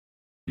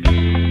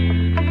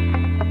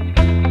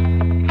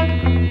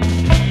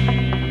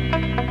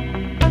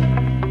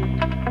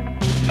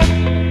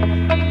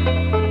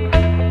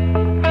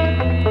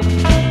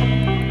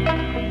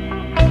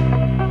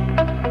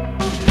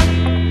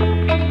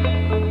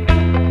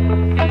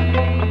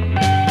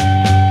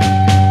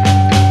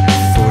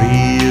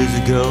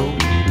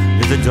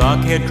There's a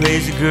dark-haired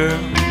crazy girl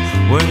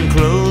wearing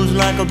clothes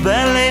like a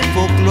ballet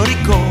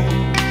folklorico.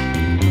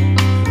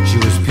 She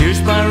was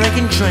pierced by a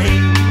wrecking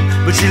train,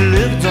 but she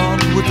lived on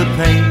with the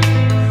pain.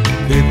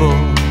 People,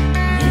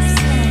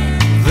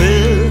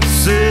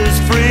 this is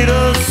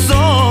Frida's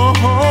song.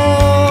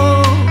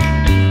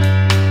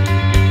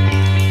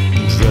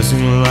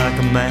 Dressing like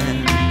a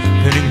man,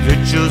 painting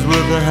pictures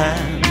with her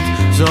hands,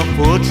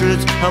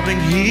 self-portraits helping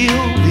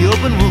heal the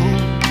open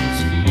wounds.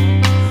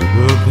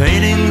 Her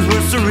paintings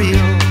were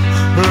surreal,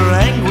 her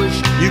anguish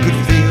you could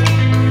feel.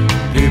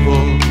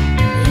 People,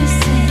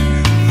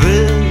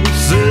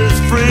 this is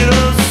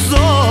Frida's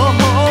song.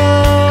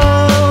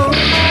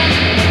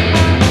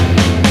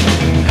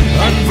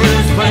 And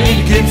Frida's pain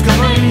keeps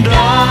coming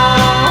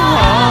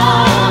down.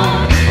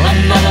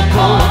 Another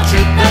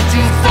portrait that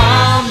you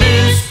found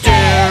is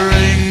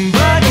staring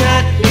back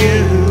at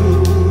you.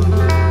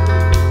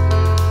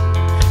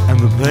 And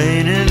the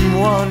pain in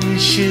one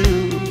shoe,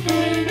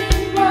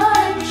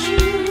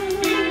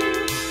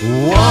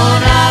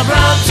 one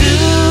eyebrow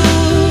too,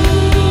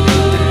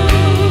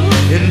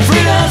 in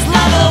Frida's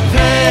leather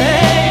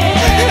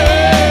pain,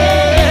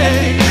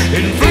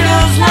 in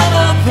Frida's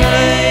leather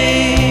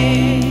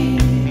pain.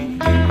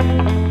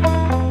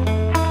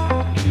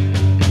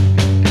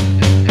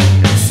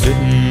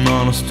 Sitting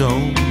on a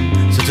stone,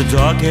 such a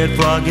dark-haired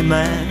froggy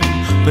man,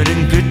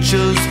 painting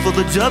pictures for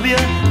the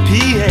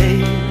WPA.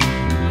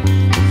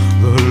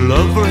 Her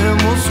love for him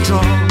was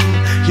strong,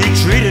 he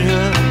treated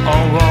her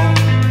all wrong.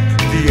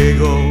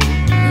 Diego,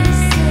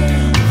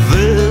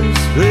 this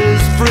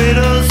is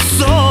Frida's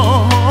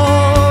song.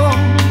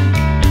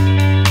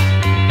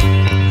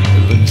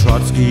 Then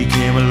Trotsky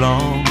came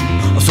along,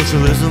 of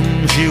socialism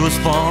she was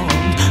fond,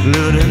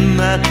 living in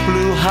that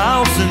blue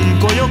house in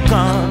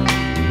Coyoacan.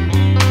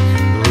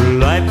 Her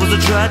life was a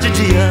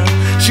tragedy,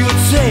 she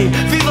would say,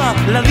 "Viva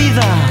la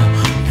vida!"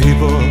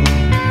 People,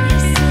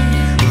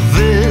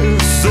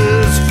 this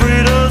is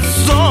Frida's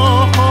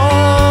song.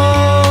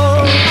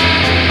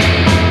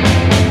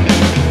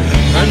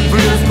 And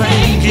Frida's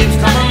pain keeps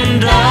coming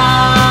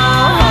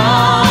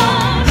down.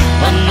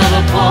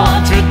 Another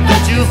portrait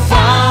that you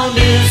found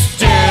is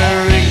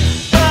staring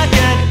back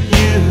at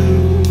you.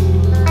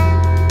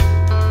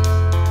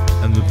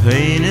 And the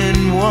pain in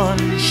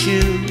one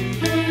shoe,